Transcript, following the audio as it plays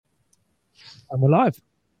And we're live.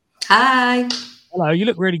 Hi. Hello, you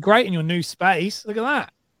look really great in your new space. Look at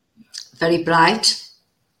that. Very bright,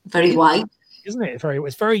 very white. Isn't it?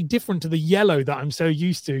 It's very different to the yellow that I'm so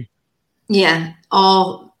used to. Yeah,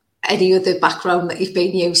 or any other background that you've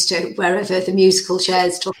been used to, wherever the musical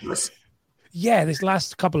chairs took us. Yeah, this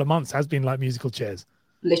last couple of months has been like musical chairs.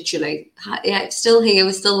 Literally. Yeah, it's still here.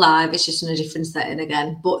 We're still live. It's just in a different setting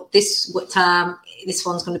again. But this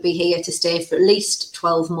one's going to be here to stay for at least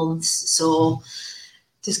 12 months. So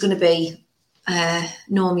there's going to be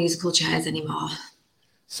no musical chairs anymore.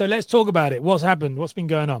 So let's talk about it. What's happened? What's been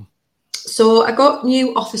going on? So I got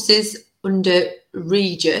new offices under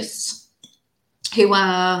Regis, who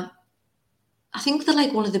are, I think they're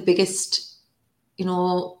like one of the biggest,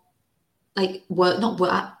 like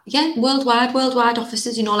worldwide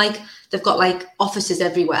offices, like they've got like offices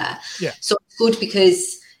everywhere. Yeah. So it's good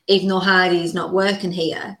because even though Heidi's not working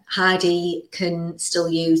here, Heidi can still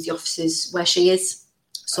use the offices where she is.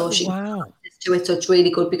 So she can access to it. So it's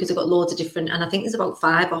really good because they've got loads of different, and I think there's about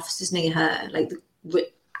 5 offices near her. Like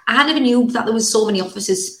I never knew that there was so many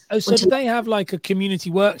offices. Oh, so do they have like a community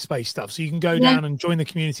workspace stuff? So you can go down and join the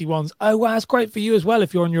community ones. Oh, wow, that's great for you as well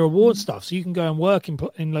if you're on your award stuff. So you can go and work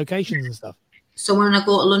in locations and stuff. So when I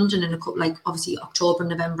go to London in a couple, like obviously October and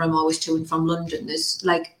November, I'm always to and from London. There's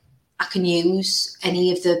like, I can use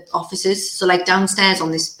any of the offices. So like downstairs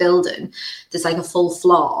on this building, there's like a full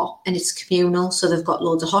floor and it's communal. So they've got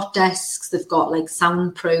loads of hot desks. They've got like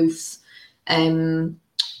soundproof,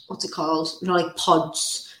 what's it called? Like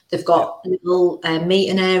pods. They've got little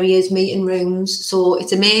meeting areas, meeting rooms. So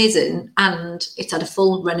it's amazing. And it's had a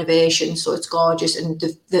full renovation. So it's gorgeous. And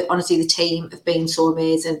honestly, the team have been so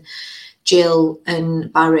amazing. Jill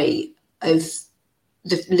and Barry have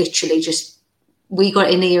literally we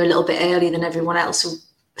got in here a little bit earlier than everyone else.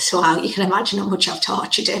 So you can imagine how much I've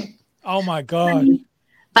tortured him. Oh, my God.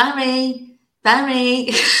 Barry.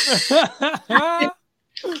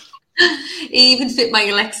 He even fit my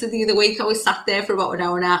Alexa the other week. I was sat there for about an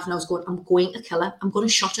hour and a half and I was going, I'm going to kill her. I'm going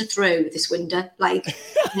to shot her through this window. Like,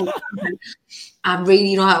 I'm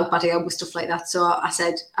really, how bad I am with stuff like that. So I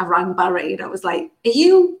rang Barry and I was like, are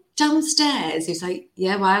you downstairs? He was like,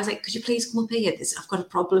 yeah, why? I was like, could you please come up here? I've got a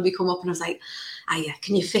problem. He come up and I was like, yeah,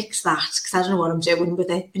 can you fix that? Because I don't know what I'm doing with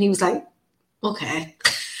it. And he was like, okay.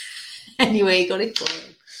 Anyway, got it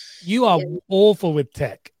going. You are awful with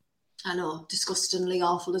tech. I know, disgustingly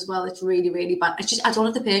awful as well. It's really, really bad. I don't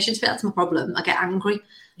have the patience for it. That's my problem. I get angry.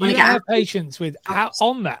 You don't have patience with how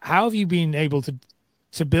have you been able to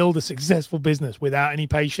build a successful business without any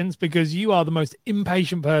patience? Because you are the most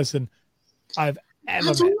impatient person I've ever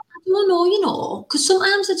met. I don't know, because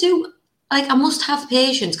sometimes I do. Like, I must have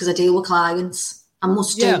patience because I deal with clients. I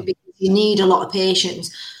must do, because you need a lot of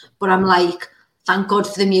patience. But I'm like, thank God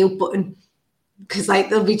for the mute button, because like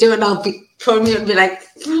they'll be doing, I'll be probably be like.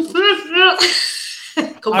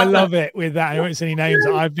 I love it with that. I won't say any names.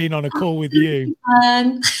 I've been on a call with you.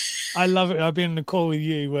 I love it. I've been on a call with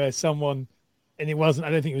you where someone, and it wasn't,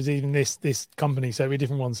 I don't think it was even this company, so it'd be a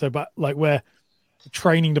different one. So, but like where the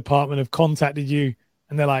training department have contacted you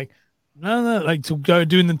and they're like, no, like to go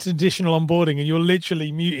doing the traditional onboarding and you're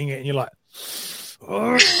literally muting it and you're like,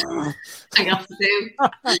 I have to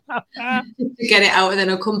get it out, and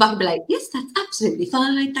then I'll come back and be like, yes, that's absolutely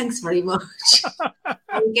fine, thanks very much.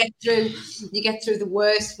 You get through the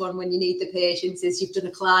worst one when you need the patience is you've done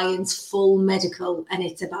a client's full medical and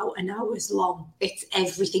it's about an hour's long. It's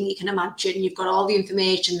everything you can imagine. You've got all the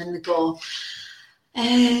information, and they go,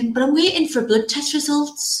 but I'm waiting for blood test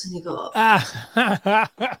results, and you go,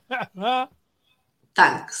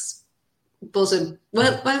 thanks. Buzzing.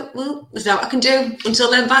 Well, there's what I can do until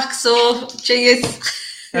they're back. So, cheers.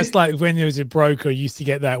 That's like when there was a broker used to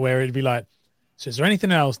get that where it'd be like, so is there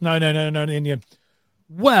anything else? No, Indian.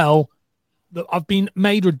 Well, I've been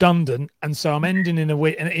made redundant, and so I'm ending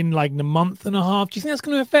in like a month and a half. Do you think that's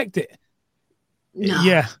going to affect it? No.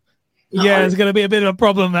 Yeah. Yeah, it's going to be a bit of a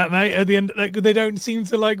problem, that, mate. At the end, like, they don't seem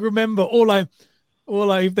to like remember.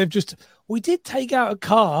 They've just. We did take out a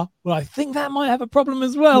car. Well, I think that might have a problem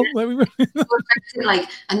as well. Yeah.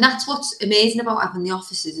 And that's what's amazing about having the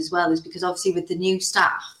offices as well, is because obviously with the new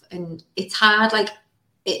staff, and it's hard. Like,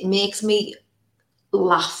 it makes me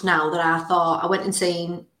laugh now that I went and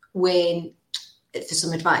seen Wayne for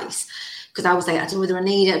some advice, because I was like, I don't know whether I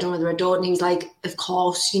need it, I don't know whether I don't. And he was like, of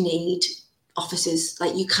course you need offices.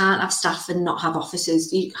 Like, you can't have staff and not have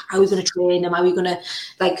offices. How are we going to train them? How are we going to,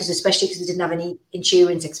 like, especially because we didn't have any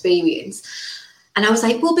insurance experience. And I was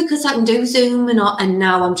like, well, because I can do Zoom and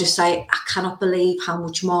now I'm just like, I cannot believe how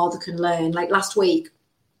much more they can learn. Like last week,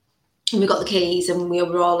 and we got the keys and we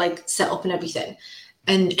were all like set up and everything,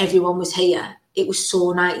 and everyone was here. It was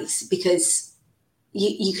so nice because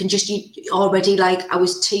you can just, you already, like, I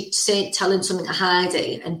was telling something to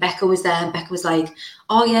Heidi, and Becca was there, and Becca was like,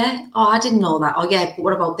 oh yeah, oh, I didn't know that, oh yeah, but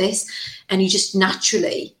what about this? And you just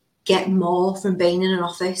naturally get more from being in an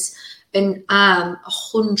office. And I'm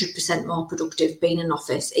 100% more productive being in an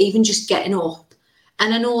office, even just getting up.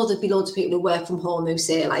 And I know there'd be loads of people who work from home who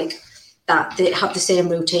say, like, that they have the same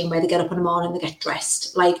routine where they get up in the morning, they get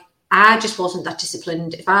dressed. Like, I just wasn't that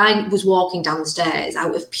disciplined. If I was walking down the stairs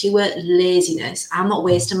out of pure laziness, I'm not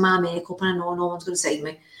wasting my makeup, and I know no one's going to see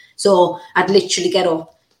me. So I'd literally get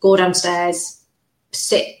up, go downstairs,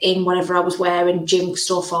 sit in whatever I was wearing, gym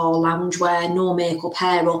stuff or loungewear, no makeup,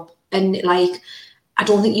 hair up. And, like, I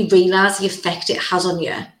don't think you realise the effect it has on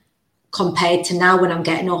you compared to now when I'm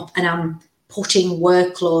getting up and I'm putting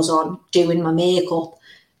work clothes on, doing my makeup,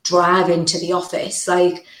 driving to the office.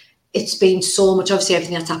 Like, it's been so much, obviously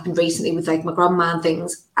everything that's happened recently with, like, my grandma and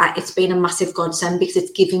things, it's been a massive godsend, because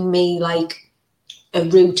it's giving me, like, a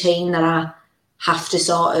routine that I have to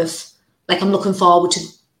sort of, like, I'm looking forward to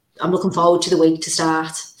the week to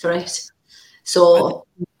start for it. So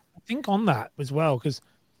I think on that as well, because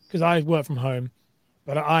I work from home,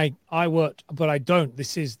 but I worked, but I don't.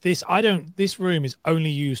 This room is only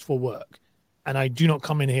used for work, and I do not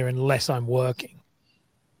come in here unless I'm working.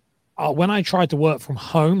 When I try to work from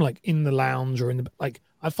home, like in the lounge or in the, like,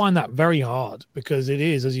 I find that very hard, because it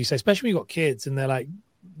is, as you say, especially when you've got kids and they're like,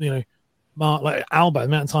 you know, like Alba, the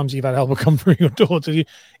amount of times you've had Alba come through your door to you,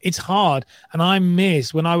 it's hard. And I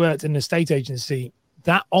miss, when I worked in an estate agency,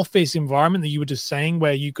 that office environment that you were just saying,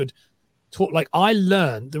 where you could talk. Like, I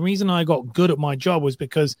learned, the reason I got good at my job was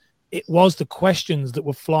because it was the questions that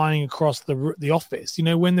were flying across the office. You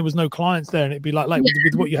know, when there was no clients there, and it'd be like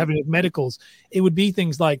with what you're having with medicals, it would be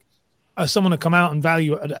things like, someone would come out and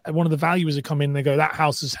one of the valuers would come in and they go, that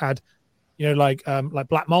house has had, you know, like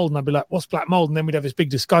black mold. And I'd be like, what's black mold? And then we'd have this big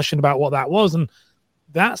discussion about what that was. And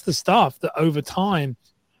that's the stuff that over time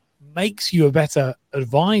makes you a better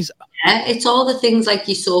advisor. Yeah, it's all the things, like,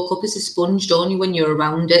 you soak up as a sponge, don't you, when you're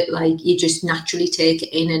around it? Like, you just naturally take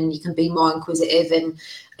it in, and you can be more inquisitive and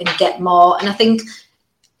get more. And I think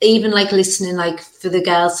even, like, listening, like, for the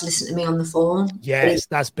girls to listen to me on the phone. Yes,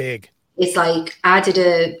 that's big. It's like, I did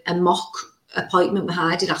a mock appointment with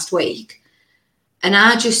Heidi last week, and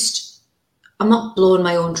I'm not blowing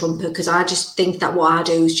my own trumpet, because I just think that what I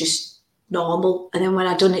do is just normal. And then when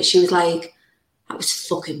I done it, she was like, that was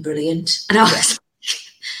fucking brilliant. And I was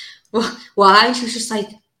like, why? She was just like,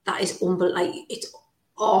 that is unbelievable. Like, it's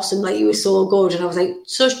awesome. Like, you were so good. And I was like,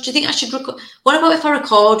 so do you think I should what about if I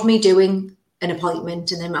record me doing an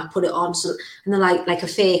appointment and then I put it on? So, and then like a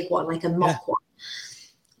fake one, like a mock one.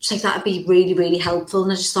 Just like, that'd be really, really helpful.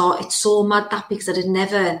 And I just thought, it's so mad that, because I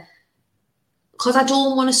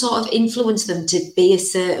don't want to sort of influence them to be a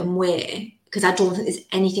certain way, because I don't think there's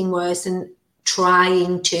anything worse than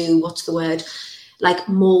trying to, like,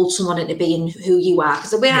 mold someone into being who you are. Because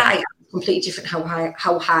the way I am is completely different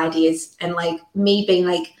how Heidi is. And, like, me being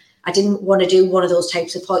like, I didn't want to do one of those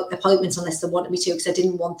types of appointments unless they wanted me to, because I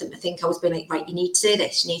didn't want them to think I was being like, right, you need to say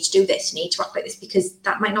this, you need to do this, you need to act like this, because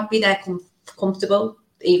that might not be their comfortable,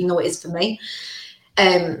 even though it is for me.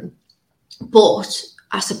 But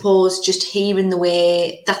I suppose just hearing the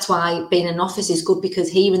way, that's why being in an office is good, because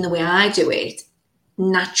hearing the way I do it,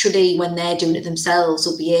 naturally when they're doing it themselves,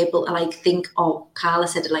 will be able to, like, think, oh, Carla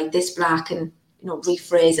said it like this, but I can, you know,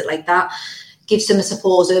 rephrase it like that. Gives them, I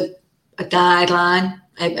suppose, a guideline,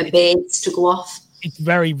 a base to go off. It's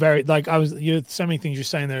very, very, like, so many things you're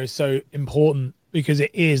saying there is so important, because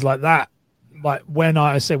it is like that. Like, when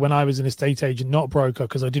I was an estate agent, not a broker,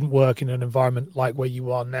 because I didn't work in an environment like where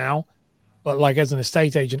you are now, but, like, as an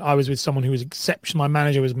estate agent, I was with someone who was exceptional. My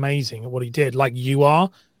manager was amazing at what he did. Like, you are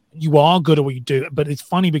good at what you do. But it's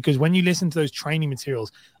funny, because when you listen to those training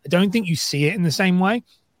materials, I don't think you see it in the same way.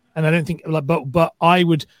 And I don't think, like, but what I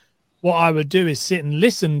would do is sit and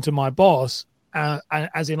listen to my boss,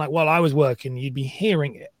 as in, like, while I was working, you'd be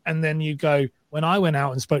hearing it. And then you go, when I went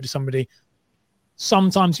out and spoke to somebody,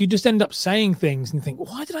 sometimes you just end up saying things and think,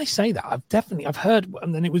 why did I say that? I've heard,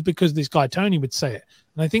 and then it was because this guy Tony would say it.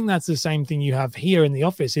 And I think that's the same thing you have here in the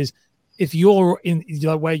office, is if you're in,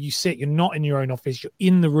 like, where you sit, you're not in your own office, you're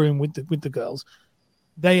in the room with the girls,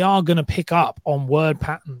 they are going to pick up on word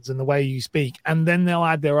patterns and the way you speak, and then they'll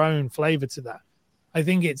add their own flavor to that. I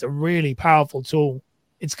think it's a really powerful tool.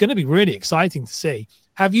 It's going to be really exciting to see.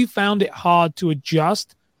 Have you found it hard to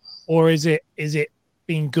adjust, or is it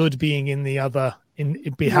been good being in the other,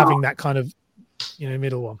 having that kind of, you know,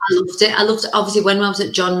 middle one? I loved it. Obviously, when I was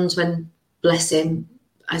at John's, when, bless him,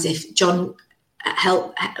 as if John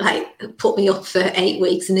helped, like, put me up for 8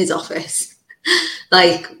 weeks in his office.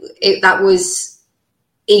 Like, that was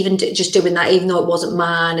even just doing that, even though it wasn't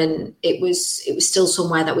mine, and it was still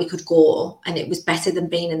somewhere that we could go, and it was better than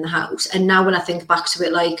being in the house. And now when I think back to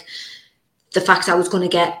it, like the fact I was going to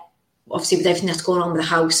get, obviously with everything that's going on with the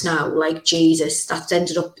house now, like Jesus, that's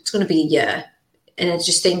ended up, it's going to be a year. And I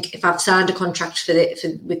just think if I've signed a contract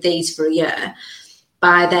with these for a year,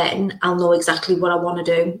 by then I'll know exactly what I want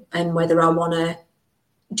to do, and whether I want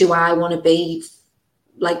to be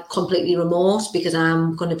like completely remote because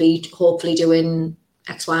I'm going to be hopefully doing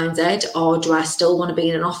X, Y, and Z, or do I still want to be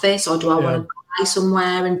in an office, or do I want to buy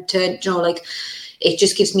somewhere and turn, like, it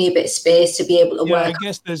just gives me a bit of space to be able to work. I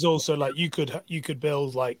guess there's also like you could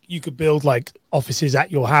build like offices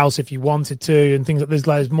at your house if you wanted to, and things like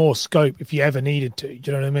there's more scope if you ever needed to.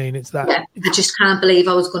 Do you know what I mean? It's that. Yeah, I just can't believe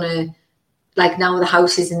I was gonna, like, now the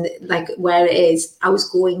house is in like where it is, I was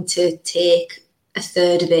going to take a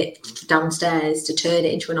third of it downstairs to turn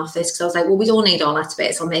it into an office, because I was like, well, we don't need all that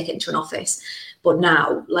space, I'll make it into an office. But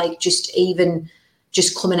now, like, just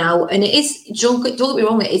coming out, and it is, don't get me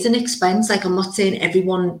wrong, it is an expense. Like, I'm not saying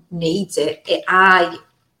everyone needs it. I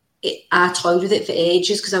toyed with it for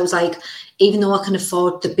ages, because I was like, even though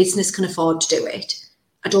the business can afford to do it,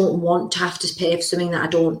 I don't want to have to pay for something that I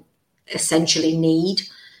don't essentially need,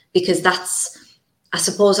 because I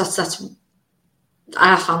suppose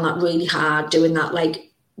I found that really hard doing that, like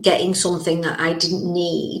getting something that I didn't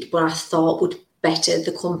need, but I thought would better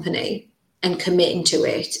the company, and committing to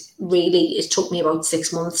it. Really, it took me about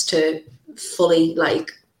 6 months to fully like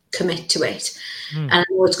commit to it. And I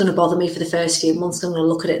know it's going to bother me for the first few months. I'm going to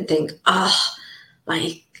look at it and think,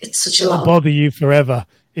 like, it's such a lot. It'll bother you forever.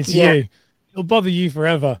 It's you. It'll bother you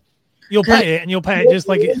forever. You'll pay it, and you'll pay it just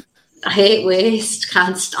like it. I hate waste.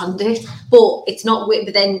 Can't stand it. But it's not.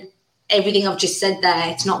 But then everything I've just said there,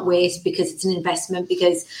 it's not waste, because it's an investment.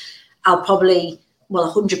 Because I'll probably,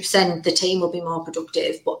 100% the team will be more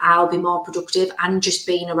productive, but I'll be more productive, and just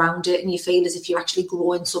being around it, and you feel as if you're actually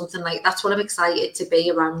growing something. Like, that's what I'm excited to be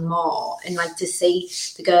around more, and like to see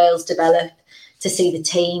the girls develop, to see the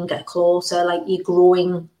team get closer. Like, you're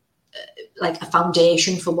growing like a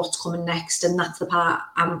foundation for what's coming next, and that's the part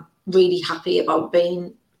I'm really happy about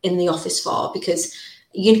being in the office for, because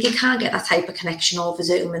you can't get that type of connection over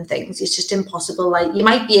Zoom and things. It's just impossible. Like, you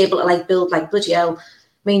might be able to like build, like, bloody hell, I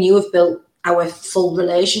mean, you have built our full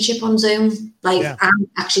relationship on Zoom. Like, I'm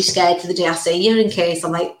actually scared for the day I see you, in case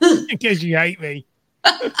I'm like, in case you hate me.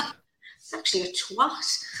 It's actually a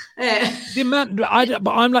twat. The amount,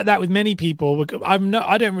 but I'm like that with many people.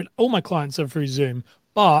 All my clients are through Zoom,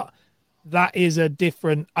 but that is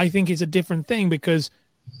I think it's a different thing, because,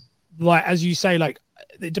 like, as you say, like,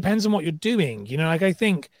 it depends on what you're doing. You know, like, I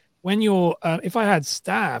think when you're, if I had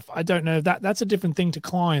staff, I don't know, that's a different thing to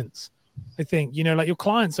clients. I think, you know, like, your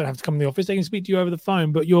clients don't have to come to the office. They can speak to you over the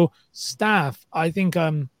phone, but your staff, I think,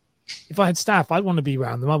 if I had staff, I'd want to be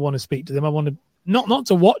around them. I want to speak to them. I want to not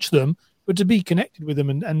to watch them, but to be connected with them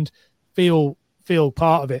and feel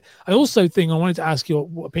part of it. I also think I wanted to ask your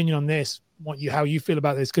opinion on this, how you feel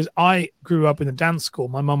about this, because I grew up in a dance school.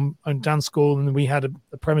 My mum owned dance school, and we had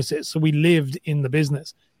a premises, so we lived in the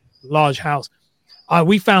business, large house.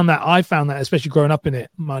 I found that, especially growing up in it.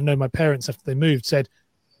 I know my parents, after they moved, said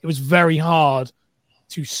it was very hard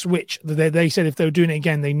to switch. They said if they were doing it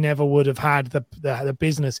again, they never would have had the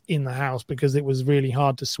business in the house, because it was really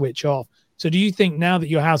hard to switch off. So do you think now that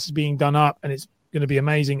your house is being done up and it's going to be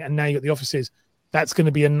amazing, and now you got the offices, that's going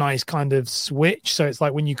to be a nice kind of switch? So it's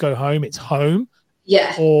like when you go home, it's home?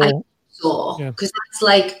 Yeah. Because that's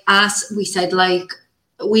like, as we said, like,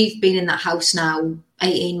 we've been in that house now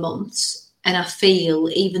 18 months, and I feel,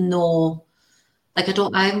 even though, like,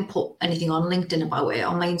 I haven't put anything on LinkedIn about it.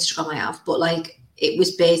 On my Instagram I have, but like, it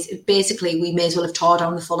was basically we may as well have tore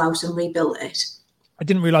down the full house and rebuilt it. I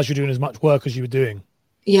didn't realise you were doing as much work as you were doing.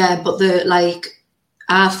 Yeah, but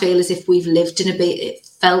I feel as if we've lived in it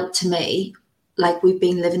felt to me like we've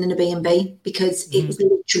been living in a B&B, because it was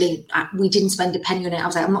literally, we didn't spend a penny on it. I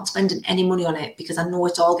was like, I'm not spending any money on it, because I know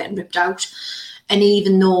it's all getting ripped out. And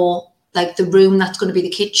even though, like, the room that's going to be the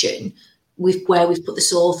kitchen, we've put the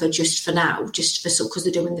sofa just for now, because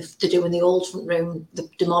they're doing the old front room, the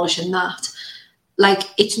demolishing that. Like,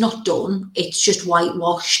 it's not done. It's just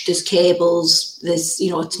whitewashed. There's cables. There's,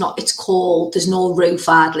 it's cold. There's no roof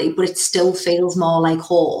hardly, but it still feels more like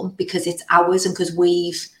home, because it's ours, and because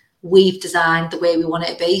we've designed the way we want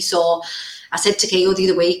it to be. So I said to Keo the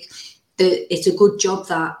other week that it's a good job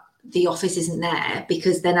that the office isn't there,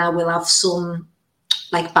 because then I will have some,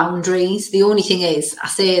 like, boundaries. The only thing is, I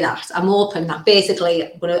say that I'm open that basically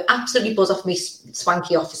I'm going to absolutely buzz off my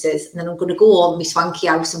swanky offices, and then I'm going to go on my swanky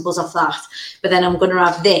house and buzz off that. But then I'm going to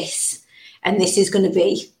have this, and this is going to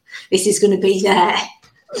be there.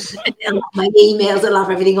 And my emails will have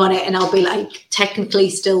everything on it, and I'll be like technically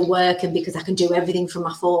still working because I can do everything from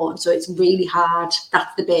my phone. So it's really hard.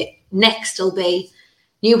 That's the bit. Next will be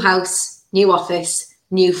new house, new office,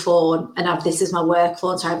 new phone, and have this as my work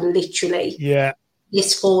phone. So I have literally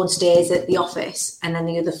this phone stays at the office, and then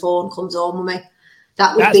the other phone comes home with me.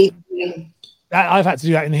 That would be. I've had to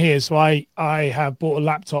do that in here. So I have bought a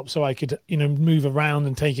laptop so I could, move around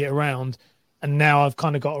and take it around. And now I've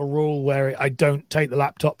kind of got a rule where I don't take the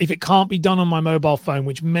laptop. If it can't be done on my mobile phone,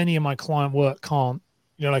 which many of my client work can't,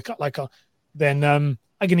 then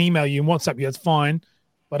I can email you and WhatsApp you. That's fine.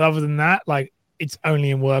 But other than that, it's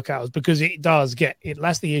only in work hours, because it does get it.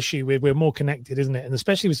 That's the issue with, we're more connected, isn't it? And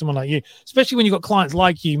especially with someone like you, especially when you've got clients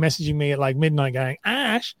like you messaging me at midnight going,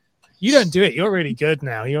 Ash, you don't do it. You're really good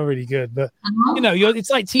now. You're really good. But, it's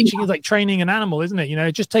like teaching, it's like training an animal, isn't it?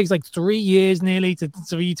 It just takes 3 years nearly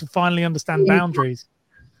for you to finally understand boundaries.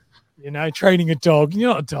 Training a dog. You're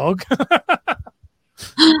not a dog.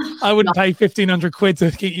 I wouldn't pay 1,500 quid to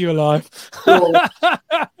keep you alive. Oh,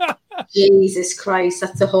 Jesus Christ.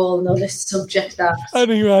 That's a whole nother subject.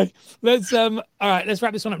 Anyway, let's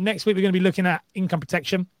wrap this one up. Next week, we're going to be looking at income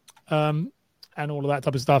protection. And all of that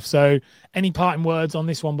type of stuff. So any parting words on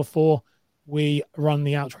this one before we run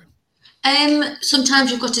the outro? Sometimes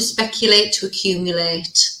you've got to speculate to accumulate.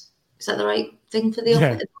 Is that the right thing for the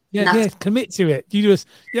offer? Yeah, commit to it.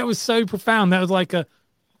 That was so profound. That was like a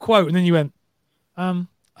quote, and then you went, I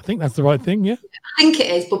think that's the right thing, yeah? I think it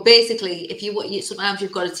is, but basically, sometimes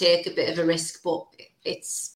you've got to take a bit of a risk, but it's